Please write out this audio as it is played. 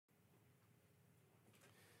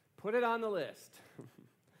Put it on the list.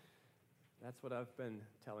 That's what I've been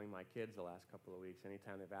telling my kids the last couple of weeks.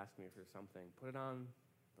 Anytime they've asked me for something, put it on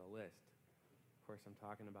the list. Of course, I'm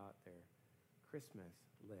talking about their Christmas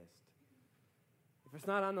list. If it's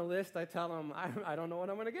not on the list, I tell them, I don't know what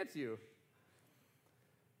I'm going to get you.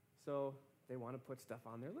 So they want to put stuff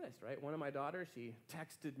on their list, right? One of my daughters, she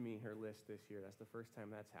texted me her list this year. That's the first time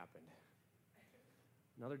that's happened.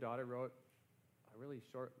 Another daughter wrote a really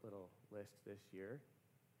short little list this year.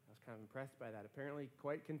 I was kind of impressed by that. Apparently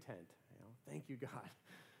quite content. Thank you, God.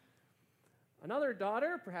 Another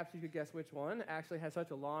daughter, perhaps you could guess which one, actually had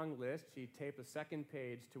such a long list, she taped a second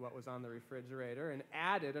page to what was on the refrigerator and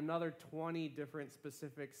added another 20 different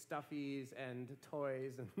specific stuffies and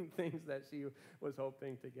toys and things that she was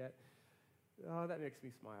hoping to get. Oh, that makes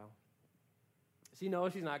me smile. She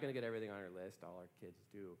knows she's not going to get everything on her list. All our kids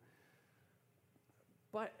do.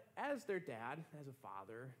 But as their dad, as a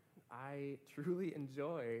father, I truly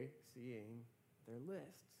enjoy seeing their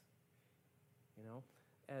lists.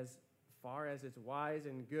 As far as it's wise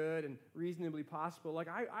and good and reasonably possible, like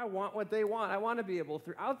I want what they want. I want to be able,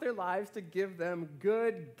 throughout their lives, to give them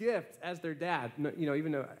good gifts as their dad.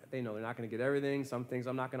 Even though they know they're not going to get everything, some things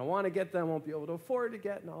I'm not going to want to get them, won't be able to afford to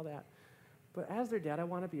get and all that. But as their dad, I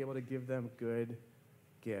want to be able to give them good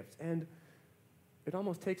gifts. And it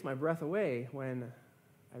almost takes my breath away when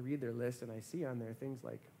I read their list and I see on there things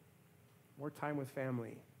like more time with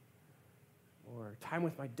family or time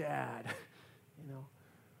with my dad.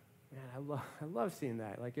 Man, I love seeing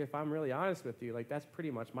that. Like, if I'm really honest with you, like, that's pretty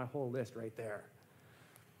much my whole list right there.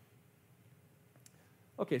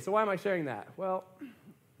 Okay, so why am I sharing that? Well,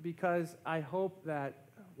 because I hope that,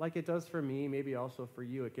 like it does for me, maybe also for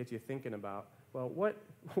you, it gets you thinking about, well, what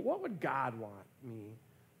would God want me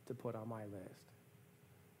to put on my list?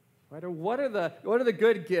 Right? Or what are the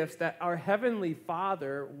good gifts that our Heavenly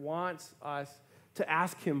Father wants us to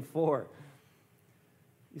ask Him for?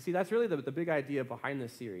 You see, that's really the big idea behind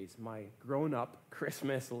this series, my grown-up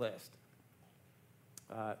Christmas list.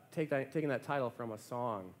 Taking that title from a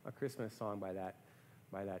song, a Christmas song by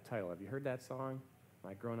that title. Have you heard that song?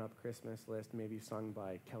 My grown-up Christmas list, maybe sung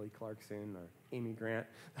by Kelly Clarkson or Amy Grant.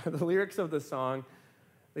 The lyrics of the song,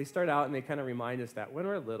 they start out and they kind of remind us that when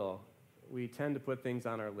we're little, we tend to put things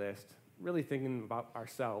on our list, really thinking about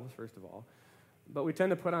ourselves, first of all. But we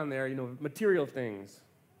tend to put on there, material things,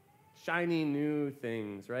 shiny new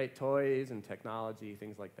things, right? Toys and technology,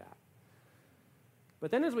 things like that. But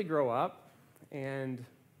then as we grow up and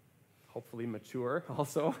hopefully mature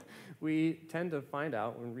also, we tend to find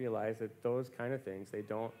out and realize that those kind of things, they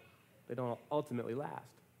don't ultimately last.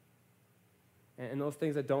 And those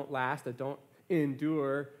things that don't last, that don't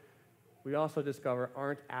endure, we also discover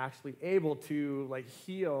aren't actually able to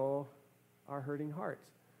heal our hurting hearts.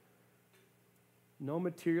 No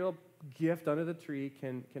material gift under the tree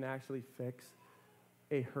can actually fix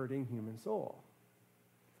a hurting human soul.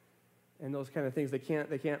 And those kind of things, they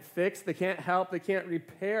can't fix, they can't help, they can't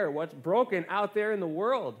repair what's broken out there in the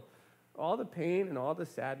world. All the pain and all the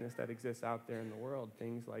sadness that exists out there in the world.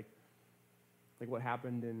 Things like what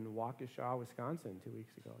happened in Waukesha, Wisconsin 2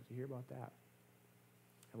 weeks ago. Did you hear about that?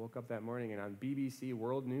 I woke up that morning and on BBC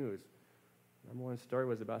World News, the number one story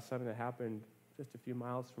was about something that happened just a few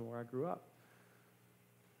miles from where I grew up.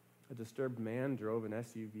 A disturbed man drove an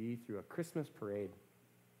SUV through a Christmas parade,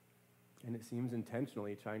 and it seems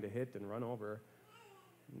intentionally trying to hit and run over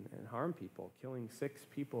and harm people, killing 6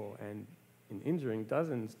 people and injuring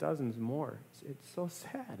dozens more. It's so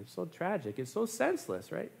sad. It's so tragic. It's so senseless,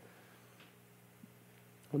 right?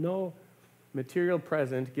 Well, no material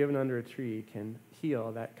present given under a tree can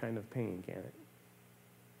heal that kind of pain, can it?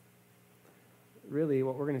 Really,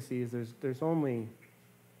 what we're going to see is there's only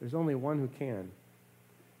one who can.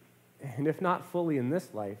 And if not fully in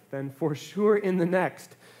this life, then for sure in the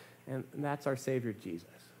next. And that's our Savior, Jesus.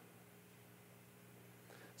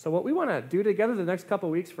 So what we want to do together the next couple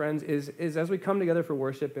of weeks, friends, is as we come together for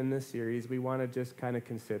worship in this series, we want to just kind of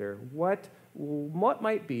consider what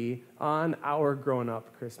might be on our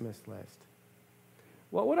grown-up Christmas list.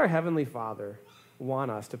 What would our Heavenly Father want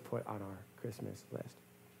us to put on our Christmas list?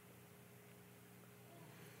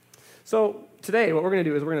 So today, what we're going to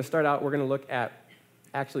do is we're going to start out, we're going to look at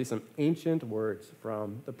actually some ancient words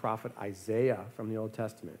from the prophet Isaiah from the Old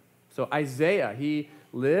Testament. So Isaiah, he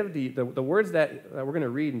lived, the words that we're going to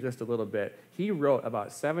read in just a little bit, he wrote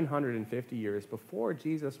about 750 years before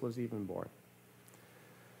Jesus was even born.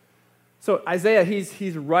 So Isaiah,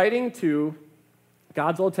 he's writing to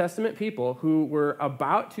God's Old Testament people who were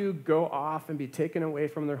about to go off and be taken away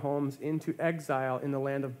from their homes into exile in the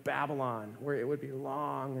land of Babylon, where it would be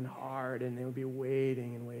long and hard, and they would be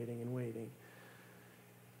waiting and waiting and waiting.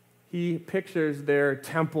 he pictures their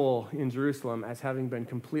temple in Jerusalem as having been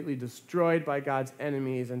completely destroyed by God's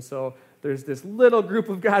enemies. And so there's this little group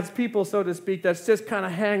of God's people, so to speak, that's just kind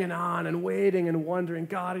of hanging on and waiting and wondering,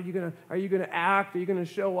 God, are you gonna act? Are you going to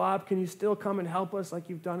show up? Can you still come and help us like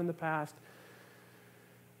you've done in the past?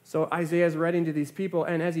 So Isaiah is writing to these people,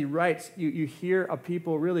 and as he writes, you hear a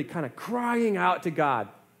people really kind of crying out to God.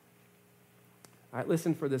 All right,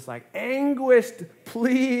 listen for this like anguished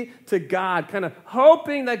plea to God, kind of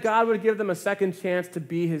hoping that God would give them a second chance to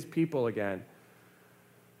be his people again,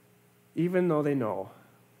 even though they know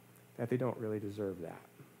that they don't really deserve that.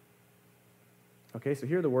 Okay, so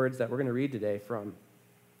here are the words that we're going to read today from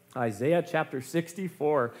Isaiah chapter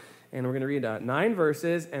 64, and we're going to read 9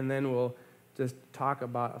 verses, and then we'll just talk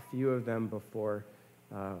about a few of them before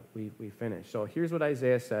we finish. So here's what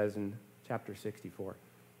Isaiah says in chapter 64.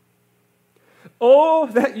 Oh,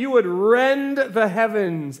 that you would rend the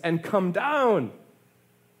heavens and come down,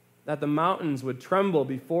 that the mountains would tremble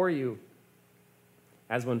before you,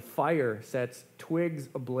 as when fire sets twigs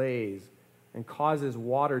ablaze and causes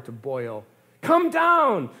water to boil. Come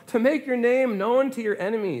down to make your name known to your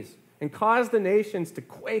enemies and cause the nations to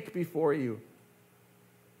quake before you.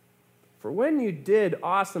 For when you did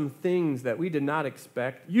awesome things that we did not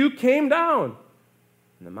expect, you came down,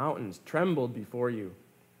 and the mountains trembled before you.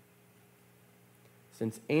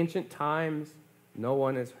 Since ancient times, no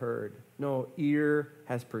one has heard, no ear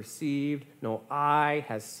has perceived, no eye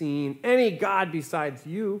has seen any God besides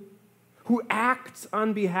you, who acts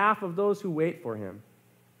on behalf of those who wait for him.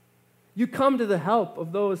 You come to the help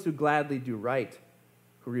of those who gladly do right,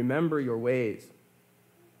 who remember your ways.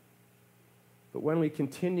 But when we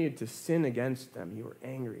continued to sin against them, you were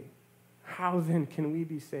angry. How then can we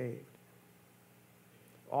be saved?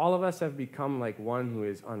 All of us have become like one who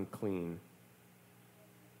is unclean,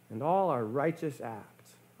 and all our righteous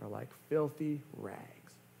acts are like filthy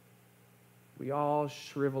rags. We all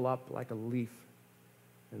shrivel up like a leaf,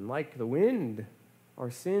 and like the wind,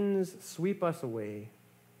 our sins sweep us away.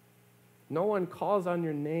 No one calls on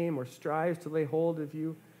your name or strives to lay hold of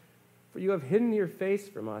you, for you have hidden your face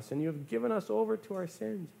from us, and you have given us over to our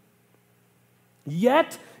sins.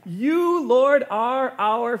 Yet you, Lord, are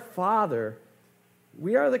our Father.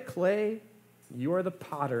 We are the clay, you are the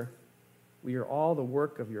potter. We are all the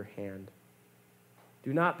work of your hand.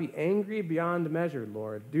 Do not be angry beyond measure,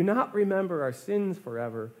 Lord. Do not remember our sins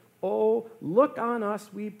forever. Oh, look on us,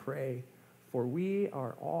 we pray, for we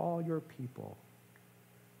are all your people.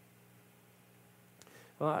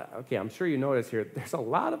 Well, okay, I'm sure you notice here, there's a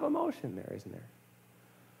lot of emotion there, isn't there?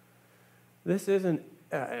 This is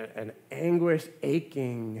an anguished,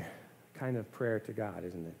 aching kind of prayer to God,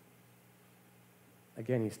 isn't it?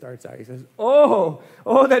 Again, he starts out, he says, oh,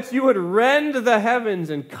 that you would rend the heavens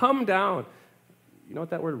and come down. You know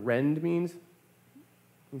what that word rend means? It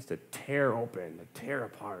means to tear open, to tear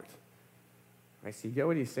apart. I see, you get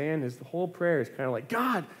what he's saying? The whole prayer is kind of like,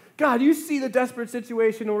 God, you see the desperate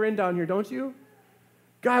situation we're in down here, don't you?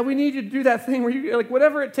 God, we need you to do that thing where you, like,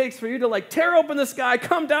 whatever it takes for you to, like, tear open the sky,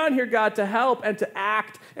 come down here, God, to help and to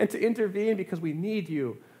act and to intervene because we need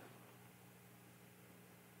you.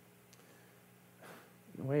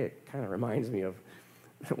 In a way, it kind of reminds me of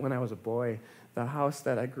when I was a boy. The house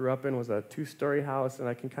that I grew up in was a 2-story house, and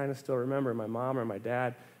I can kind of still remember my mom or my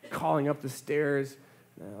dad calling up the stairs.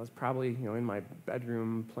 I was probably, in my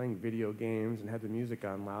bedroom playing video games and had the music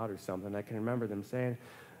on loud or something. I can remember them saying,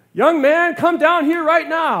 "Young man, come down here right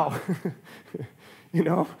now."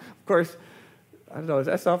 Of course, I don't know, does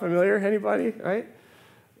that sound familiar? Anybody, right?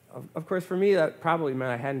 Of course, for me, that probably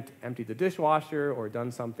meant I hadn't emptied the dishwasher or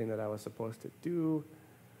done something that I was supposed to do,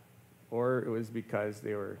 or it was because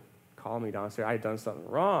they were calling me downstairs. I had done something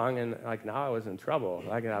wrong, and now I was in trouble.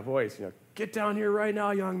 I got that voice, "Get down here right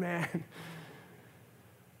now, young man."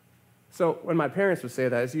 So when my parents would say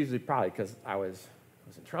that, it's usually probably because I was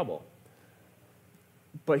in trouble.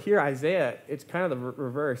 But here, Isaiah, it's kind of the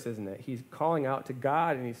reverse, isn't it? He's calling out to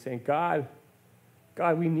God, and he's saying, God,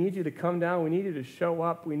 we need you to come down. We need you to show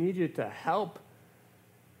up. We need you to help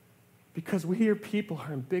because we, your people,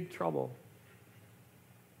 are in big trouble.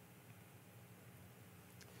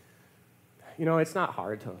 It's not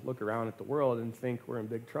hard to look around at the world and think we're in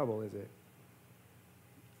big trouble, is it?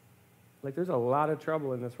 There's a lot of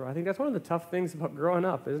trouble in this world. I think that's one of the tough things about growing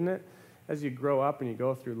up, isn't it? As you grow up and you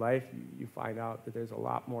go through life, you find out that there's a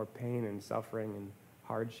lot more pain and suffering and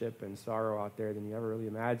hardship and sorrow out there than you ever really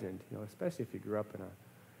imagined, especially if you grew up in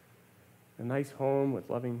a nice home with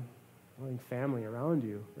loving family around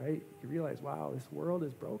you, right? You realize, wow, this world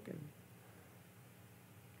is broken.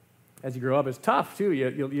 As you grow up, it's tough, too.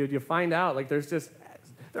 You find out, there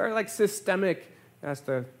are systemic, that's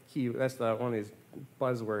the key, that's one of these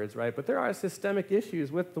buzzwords, right? But there are systemic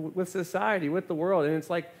issues with society, with the world, and it's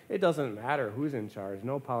like it doesn't matter who's in charge.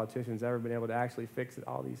 No politician's ever been able to actually fix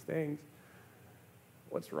all these things.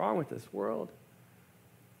 What's wrong with this world?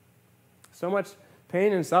 So much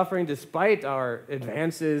pain and suffering, despite our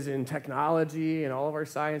advances in technology and all of our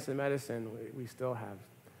science and medicine, we still have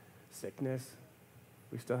sickness,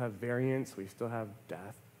 we still have variants, we still have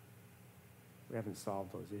death. We haven't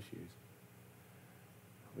solved those issues.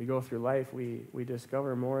 We go through life, we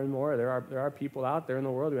discover more and more there are people out there in the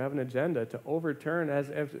world who have an agenda to overturn, as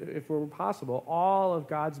if it were possible, all of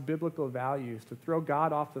God's biblical values, to throw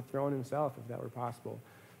God off the throne himself, if that were possible.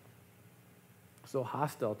 So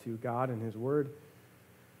hostile to God and his word.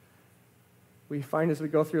 We find as we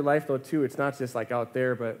go through life, though, too, it's not just like out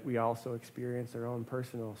there, but we also experience our own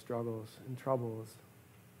personal struggles and troubles.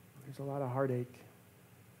 There's a lot of heartache,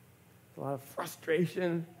 a lot of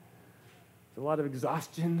frustration, there's a lot of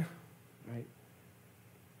exhaustion, right?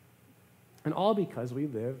 And all because we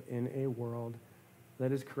live in a world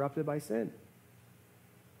that is corrupted by sin.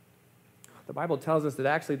 The Bible tells us that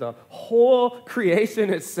actually the whole creation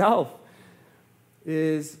itself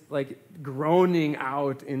is like groaning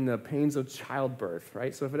out in the pains of childbirth,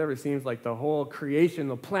 right? So if it ever seems like the whole creation,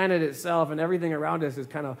 the planet itself, and everything around us is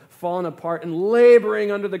kind of falling apart and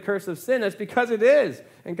laboring under the curse of sin, that's because it is.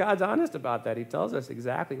 And God's honest about that. He tells us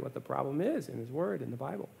exactly what the problem is in his word, in the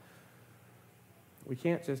Bible. We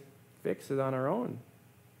can't just fix it on our own.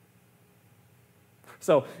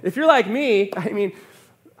 So if you're like me,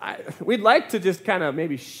 we'd like to just kind of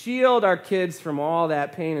maybe shield our kids from all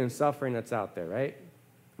that pain and suffering that's out there, right?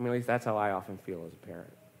 At least that's how I often feel as a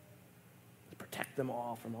parent. Protect them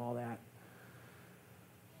all from all that.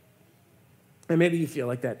 And maybe you feel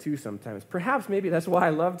like that too sometimes. Perhaps maybe that's why I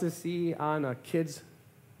love to see on a kid's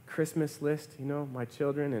Christmas list, my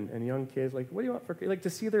children and young kids, like, what do you want for, like, to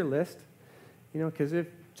see their list? Because if,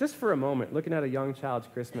 just for a moment, looking at a young child's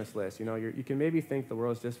Christmas list, you can maybe think the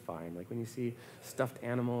world's just fine. Like when you see stuffed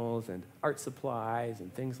animals and art supplies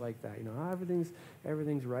and things like that,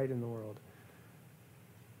 everything's right in the world.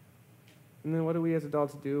 And then what do we as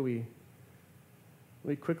adults do?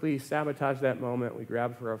 We quickly sabotage that moment. We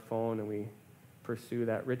grab for our phone and we pursue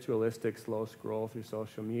that ritualistic slow scroll through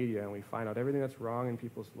social media, and we find out everything that's wrong in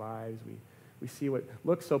people's lives. We see what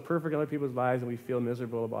looks so perfect in other people's lives, and we feel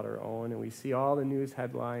miserable about our own. And we see all the news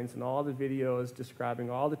headlines and all the videos describing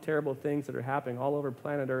all the terrible things that are happening all over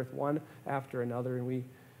planet Earth, one after another, and we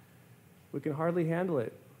can hardly handle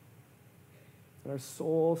it. And our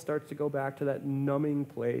soul starts to go back to that numbing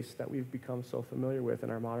place that we've become so familiar with in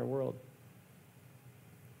our modern world.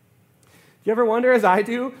 Do you ever wonder, as I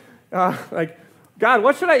do, God,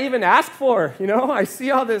 what should I even ask for? I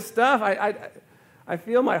see all this stuff. I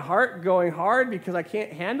feel my heart going hard because I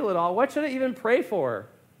can't handle it all. What should I even pray for?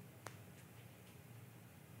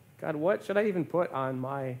 God, what should I even put on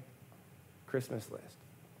my Christmas list?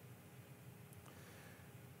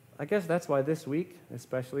 I guess that's why this week,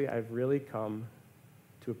 especially, I've really come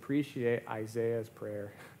to appreciate Isaiah's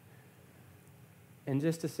prayer. And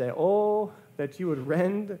just to say, oh, that you would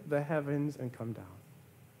rend the heavens and come down.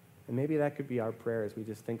 And maybe that could be our prayer as we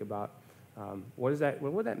just think about what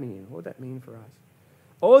would that mean? What would that mean for us?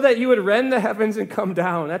 Oh, that you would rend the heavens and come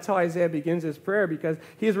down. That's how Isaiah begins his prayer, because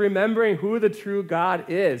he's remembering who the true God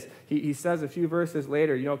is. He says a few verses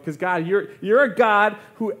later, because God, you're a God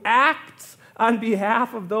who acts on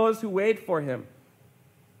behalf of those who wait for him.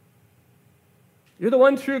 You're the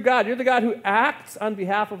one true God. You're the God who acts on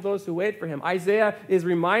behalf of those who wait for him. Isaiah is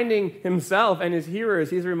reminding himself and his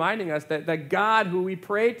hearers, he's reminding us that God who we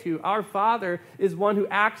pray to, our Father, is one who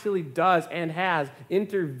actually does and has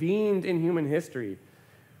intervened in human history.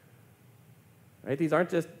 Right? These aren't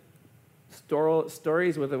just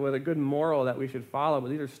stories with a good moral that we should follow,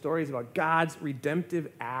 but these are stories about God's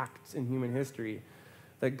redemptive acts in human history.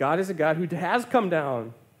 That God is a God who has come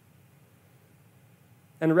down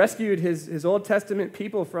and rescued his Old Testament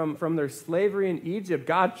people from their slavery in Egypt.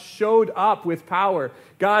 God showed up with power.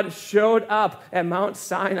 God showed up at Mount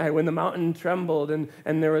Sinai when the mountain trembled and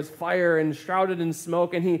there was fire and shrouded in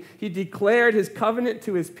smoke. And he declared his covenant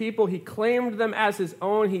to his people. He claimed them as his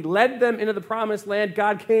own. He led them into the promised land.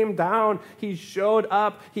 God came down. He showed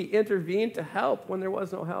up. He intervened to help when there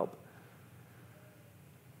was no help.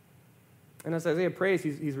 And as Isaiah prays,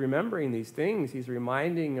 he's remembering these things. He's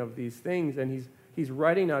reminding of these things, and he's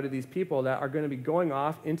writing now to these people that are going to be going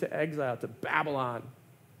off into exile to Babylon,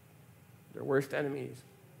 their worst enemies.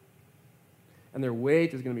 And their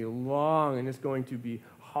wait is going to be long, and it's going to be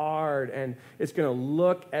hard, and it's going to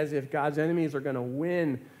look as if God's enemies are going to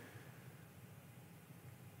win.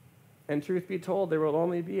 And truth be told, there will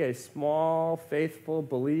only be a small, faithful,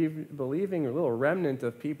 believing little remnant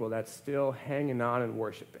of people that's still hanging on and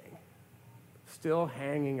worshiping, still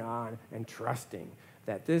hanging on and trusting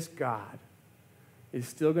that this God is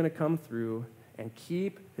still going to come through and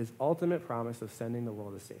keep his ultimate promise of sending the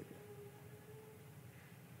world a Savior.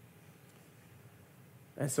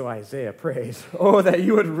 And so Isaiah prays, oh, that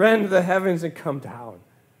you would rend the heavens and come down.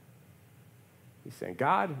 He's saying,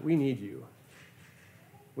 God, we need you.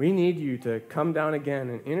 We need you to come down again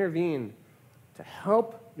and intervene to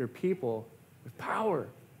help your people with power.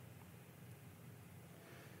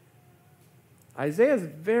 Isaiah is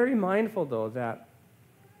very mindful, though, that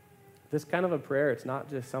this kind of a prayer, it's not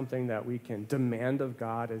just something that we can demand of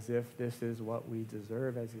God as if this is what we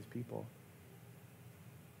deserve as his people.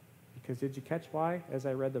 Because did you catch why, as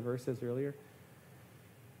I read the verses earlier?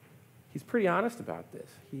 He's pretty honest about this.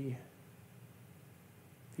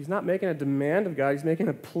 He's not making a demand of God. He's making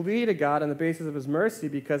a plea to God on the basis of his mercy,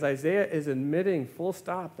 because Isaiah is admitting, full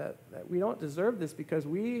stop, that we don't deserve this because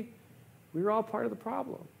we were all part of the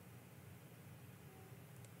problem.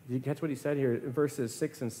 Did you catch what he said here in verses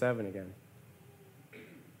 6 and 7 again?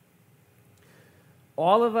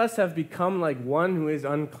 All of us have become like one who is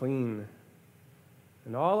unclean,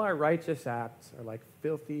 and all our righteous acts are like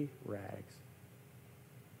filthy rags.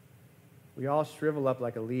 We all shrivel up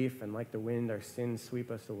like a leaf, and like the wind, our sins sweep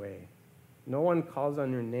us away. No one calls on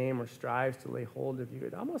your name or strives to lay hold of you.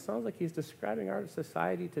 It almost sounds like he's describing our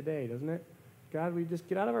society today, doesn't it? God, we just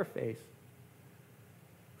get out of our face.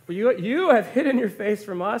 For you have hidden your face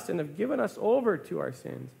from us and have given us over to our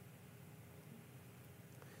sins.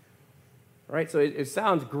 All right, so it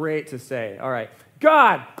sounds great to say, all right,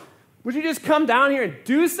 God, would you just come down here and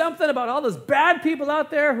do something about all those bad people out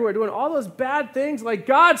there who are doing all those bad things? Like,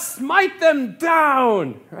 God, smite them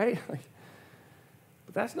down, right?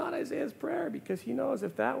 But that's not Isaiah's prayer, because he knows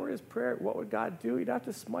if that were his prayer, what would God do? He'd have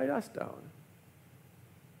to smite us down.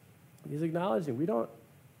 He's acknowledging we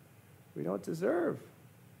don't deserve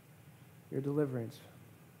your deliverance.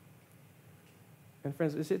 And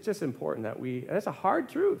friends, it's just important that that's a hard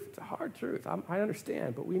truth. It's a hard truth. I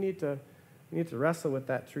understand, but we need to wrestle with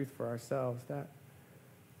that truth for ourselves, that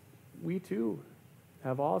we too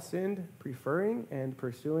have all sinned, preferring and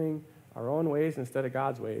pursuing our own ways instead of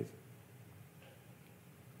God's ways.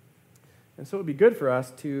 And so it would be good for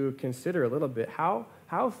us to consider a little bit how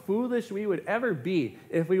foolish we would ever be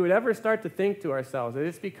if we would ever start to think to ourselves that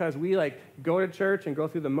it's because we go to church and go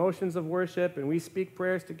through the motions of worship and we speak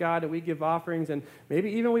prayers to God and we give offerings and maybe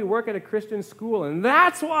even we work at a Christian school and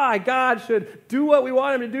that's why God should do what we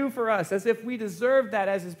want him to do for us, as if we deserve that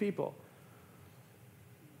as his people.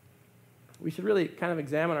 We should really kind of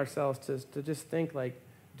examine ourselves to just think,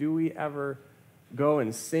 do we ever go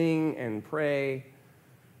and sing and pray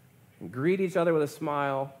and greet each other with a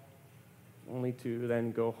smile, only to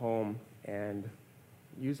then go home and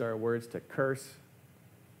use our words to curse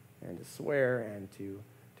and to swear and to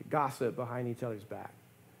gossip behind each other's back?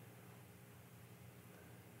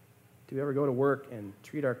 Do we ever go to work and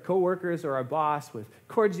treat our coworkers or our boss with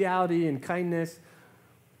cordiality and kindness,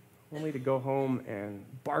 only to go home and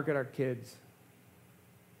bark at our kids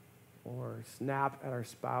or snap at our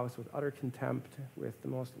spouse with utter contempt with the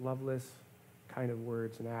most loveless kind of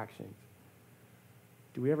words and actions?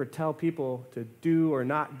 Do we ever tell people to do or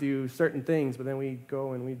not do certain things, but then we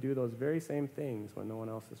go and we do those very same things when no one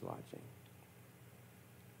else is watching?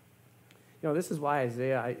 This is why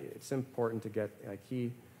Isaiah, it's important to get,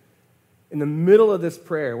 in the middle of this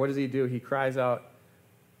prayer, what does he do? He cries out,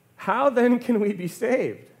 how then can we be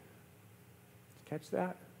saved? Did you catch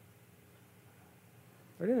that?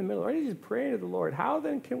 Right in the middle, right? He's just praying to the Lord. How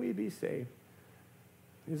then can we be saved?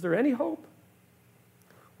 Is there any hope?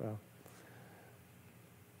 Well,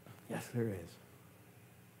 yes, there is.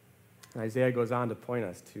 And Isaiah goes on to point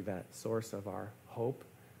us to that source of our hope,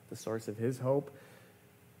 the source of his hope.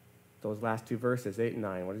 Those last two verses, 8 and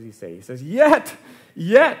 9, what does he say? He says,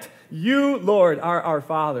 Yet, you, Lord, are our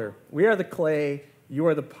Father. We are the clay, you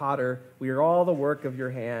are the potter. We are all the work of your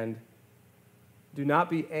hand. Do not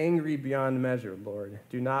be angry beyond measure, Lord.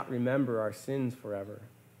 Do not remember our sins forever.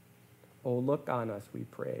 Oh, look on us, we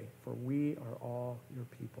pray, for we are all your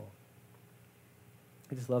people.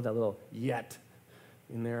 I just love that little yet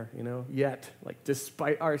in there, yet,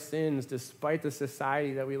 despite our sins, despite the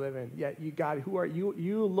society that we live in, yet you, God, who are you?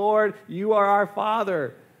 You, Lord, you are our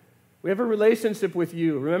Father. We have a relationship with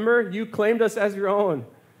you. Remember, you claimed us as your own.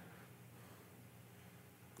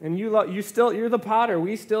 And you're the potter.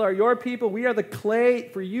 We still are your people. We are the clay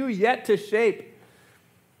for you yet to shape.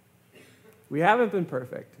 We haven't been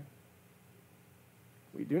perfect.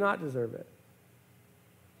 We do not deserve it.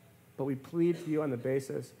 But we plead to you on the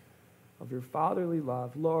basis of your fatherly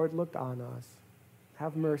love. Lord, look on us.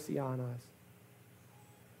 Have mercy on us.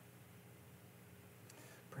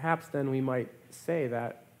 Perhaps then we might say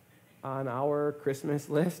that on our Christmas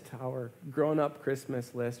list, our grown-up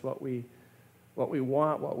Christmas list, what we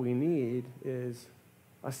want, what we need is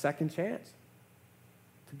a second chance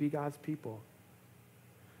to be God's people.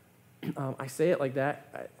 I say it like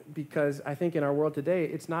that because I think in our world today,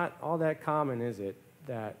 it's not all that common, is it,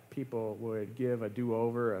 that people would give a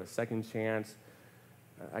do-over, a second chance.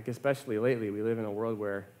 Like especially lately, we live in a world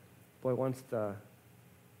where, boy, once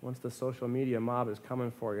the social media mob is coming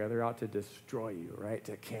for you, they're out to destroy you, right?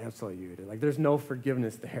 To cancel you. There's no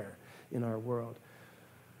forgiveness there in our world.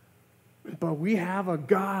 But we have a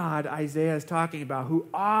God, Isaiah is talking about, who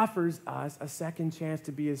offers us a second chance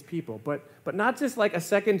to be his people. But not just like a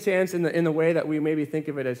second chance in the way that we maybe think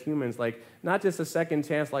of it as humans. Like, not just a second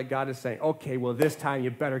chance like God is saying, okay, well, this time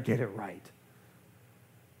you better get it right.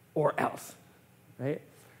 Or else, right?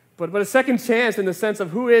 But a second chance in the sense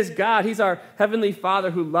of who is God. He's our heavenly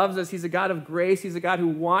Father who loves us. He's a God of grace. He's a God who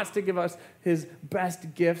wants to give us his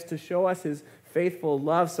best gifts to show us his faithful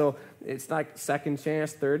love. So it's like second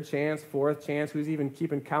chance, third chance, fourth chance. Who's even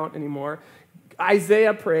keeping count anymore?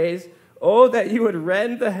 Isaiah prays, oh, that you would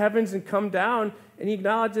rend the heavens and come down. And he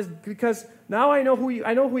acknowledges, because now I know who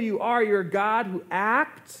you are. You're a God who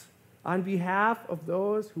acts on behalf of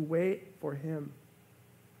those who wait for him.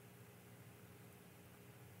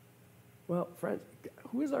 Well, friends,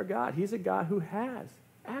 who is our God? He's a God who has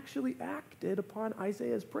actually acted upon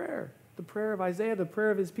Isaiah's prayer. The prayer of Isaiah, the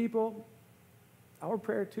prayer of his people, our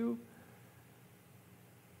prayer too.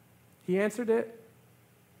 He answered it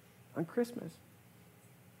on Christmas.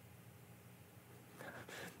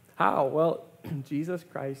 How? Well, Jesus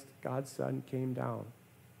Christ, God's Son, came down.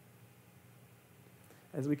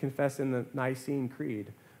 As we confess in the Nicene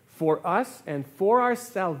Creed, for us and for our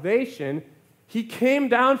salvation, he came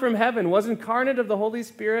down from heaven, was incarnate of the Holy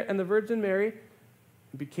Spirit and the Virgin Mary,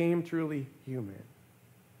 and became truly human.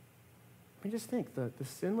 I mean, just think, the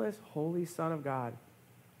sinless, holy Son of God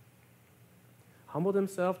humbled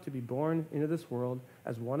himself to be born into this world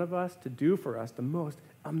as one of us, to do for us the most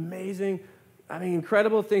amazing,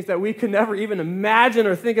 incredible things that we could never even imagine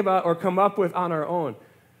or think about or come up with on our own.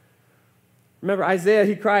 Remember, Isaiah,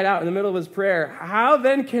 he cried out in the middle of his prayer, how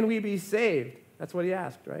then can we be saved? That's what he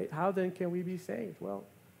asked, right? How then can we be saved? Well,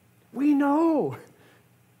 we know.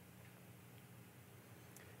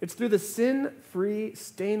 It's through the sin-free,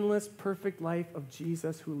 stainless, perfect life of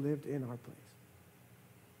Jesus who lived in our place.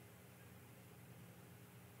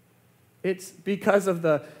 It's because of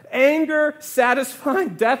the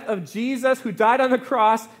anger-satisfying death of Jesus who died on the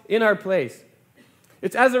cross in our place.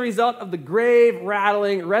 It's as a result of the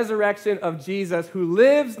grave-rattling resurrection of Jesus who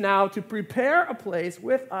lives now to prepare a place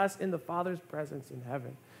with us in the Father's presence in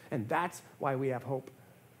heaven. And that's why we have hope.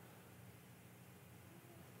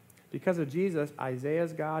 Because of Jesus,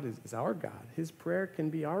 Isaiah's God is our God. His prayer can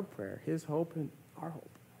be our prayer. His hope and our hope.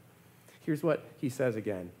 Here's what he says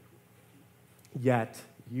again. Yet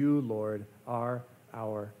you, Lord, are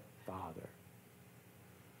our Father.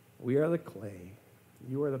 We are the clay.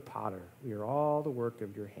 You are the potter. We are all the work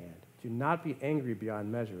of your hand. Do not be angry beyond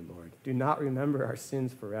measure, Lord. Do not remember our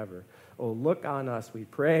sins forever. Oh, look on us, we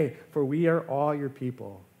pray, for we are all your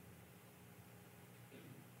people.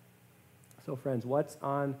 So, friends, what's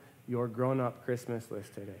on your grown-up Christmas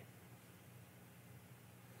list today?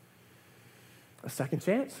 A second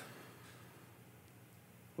chance?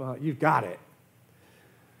 Well, you've got it.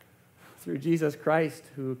 Through Jesus Christ,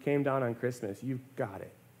 who came down on Christmas, you've got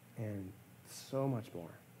it. And so much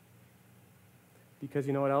more. Because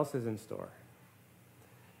you know what else is in store?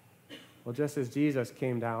 Well, just as Jesus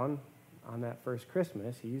came down on that first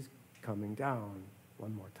Christmas, he's coming down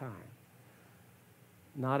one more time.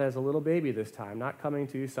 Not as a little baby this time, not coming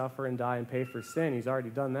to suffer and die and pay for sin. He's already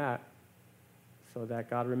done that. So that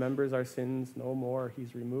God remembers our sins no more.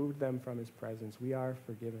 He's removed them from his presence. We are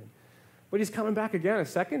forgiven. But he's coming back again a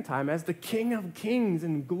second time as the King of Kings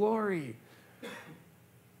in glory.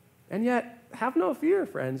 And yet, have no fear,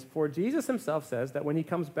 friends, for Jesus himself says that when he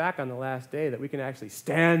comes back on the last day, that we can actually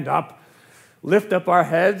stand up, lift up our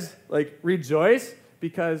heads, rejoice,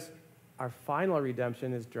 because our final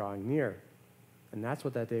redemption is drawing near. And that's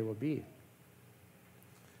what that day will be.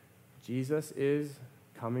 Jesus is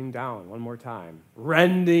coming down one more time,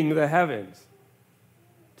 rending the heavens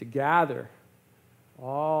to gather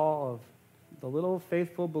all of the little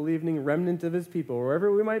faithful, believing remnant of his people,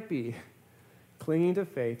 wherever we might be, clinging to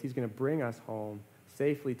faith. He's going to bring us home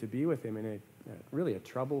safely to be with him in really a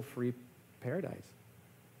trouble-free paradise.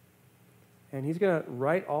 And he's going to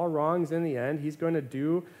right all wrongs in the end. He's going to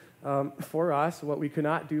do for us what we could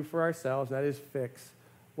not do for ourselves, that is fix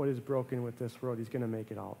what is broken with this world. He's going to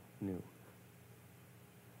make it all new.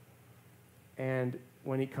 And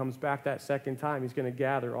when he comes back that second time, he's going to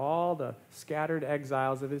gather all the scattered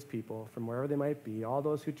exiles of his people from wherever they might be, all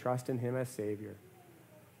those who trust in him as Savior.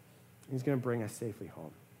 He's going to bring us safely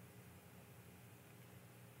home.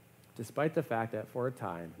 Despite the fact that for a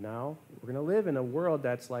time now, we're going to live in a world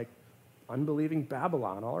that's like unbelieving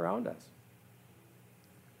Babylon all around us.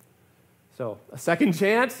 So, a second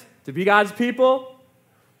chance to be God's people,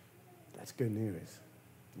 that's good news.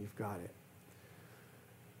 You've got it.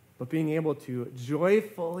 But being able to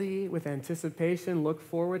joyfully, with anticipation, look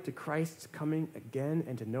forward to Christ's coming again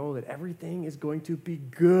and to know that everything is going to be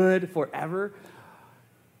good forever,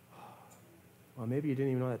 well, maybe you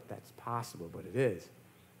didn't even know that that's possible, but it is.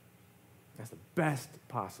 That's the best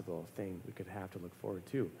possible thing we could have to look forward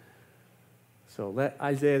to. So let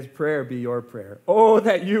Isaiah's prayer be your prayer. Oh,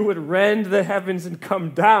 that you would rend the heavens and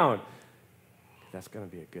come down. That's going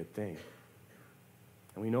to be a good thing.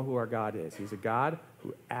 And we know who our God is. He's a God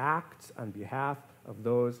who acts on behalf of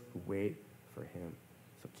those who wait for him.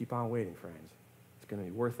 So keep on waiting, friends. It's going to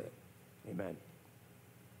be worth it. Amen.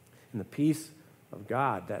 And the peace of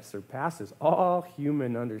God that surpasses all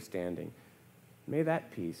human understanding, may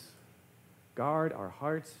that peace guard our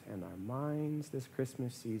hearts and our minds this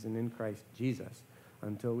Christmas season in Christ Jesus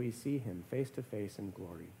until we see him face to face in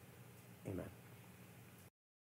glory. Amen.